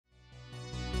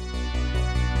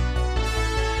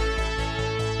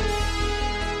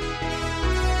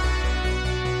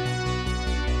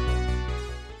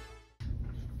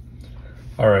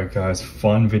All right, guys,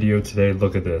 fun video today.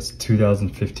 Look at this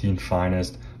 2015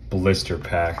 Finest blister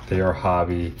pack. They are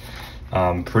hobby,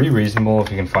 pretty reasonable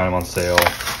if you can find them on sale,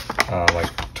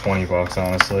 like 20 bucks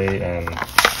honestly, and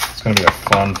it's gonna be a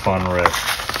fun rip.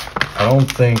 I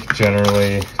don't think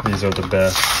generally these are the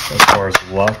best as far as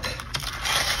luck,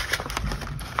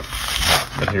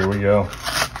 but here we go.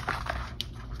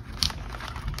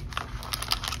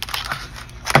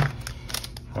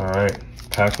 All right,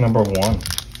 pack number one.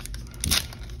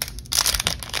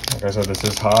 Like I said, this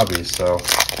is hobby, so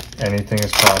anything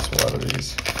is possible out of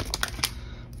these.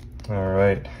 All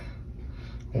right,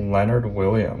 Leonard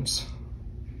Williams,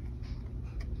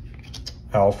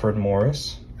 Alfred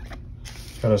Morris,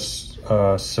 got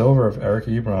a silver of Eric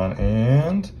Ebron,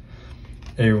 and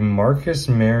a Marcus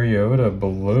Mariota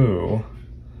blue.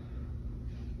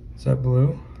 Is that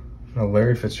blue? No,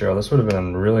 Larry Fitzgerald. This would have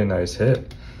been a really nice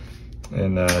hit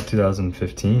in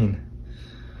 2015.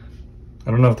 I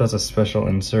don't know if that's a special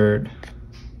insert.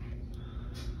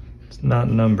 It's not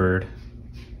numbered.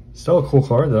 Still a cool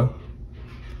card though.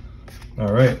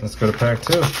 All right, let's go to pack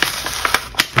two.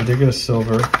 We did get a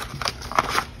silver.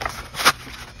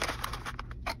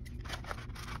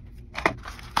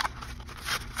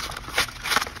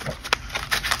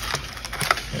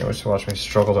 You always watch me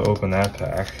struggle to open that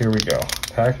pack. Here we go.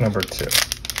 Pack number two.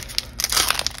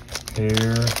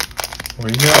 Here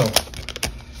we go.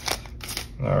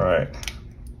 All right.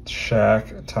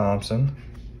 Shaq Thompson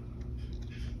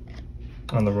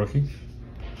on the rookie.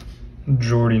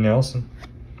 Jordy Nelson.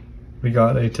 We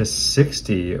got a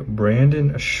 /60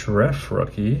 Brandon Schreff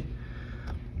rookie.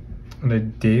 And a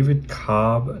David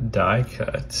Cobb die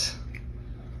cut.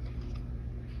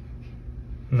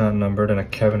 Not numbered, and a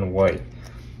Kevin White.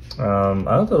 I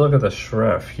have to look at the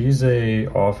Schreff. He's a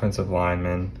offensive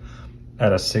lineman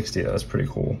at a /60. That's pretty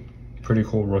cool. Pretty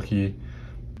cool rookie.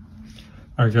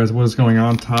 All right, guys, what is going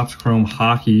on? Topps Chrome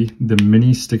Hockey, the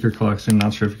mini sticker collection.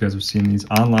 Not sure if you guys have seen these.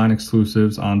 Online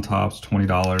exclusives on Topps,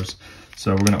 $20.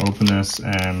 So we're going to open this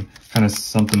and kind of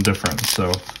something different.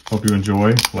 So hope you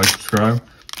enjoy. Like, subscribe.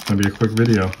 It's going to be a quick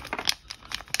video.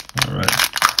 All right.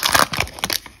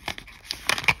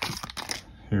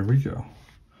 Here we go.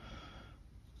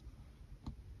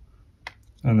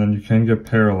 And then you can get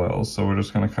parallels. So we're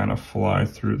just going to kind of fly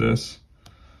through this.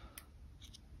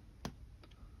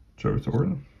 Joe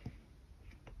Thornton,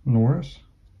 Norris.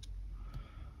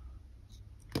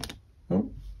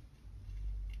 Oh,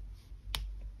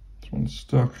 this one's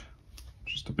stuck.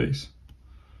 Just a base.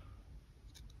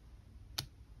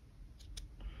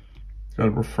 Got a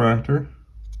refractor.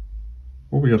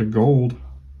 Oh, we got a gold.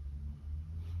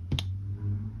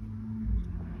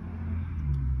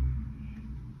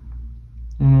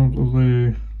 I don't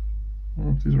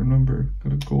know if these are numbered.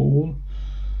 Got a gold.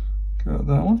 Got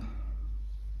that one.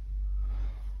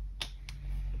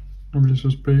 Remember, this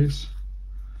was base.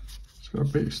 It's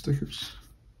got base stickers.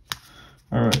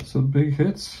 All right, so the big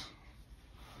hits.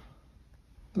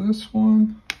 This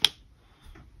one.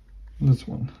 This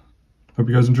one. Hope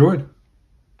you guys enjoyed.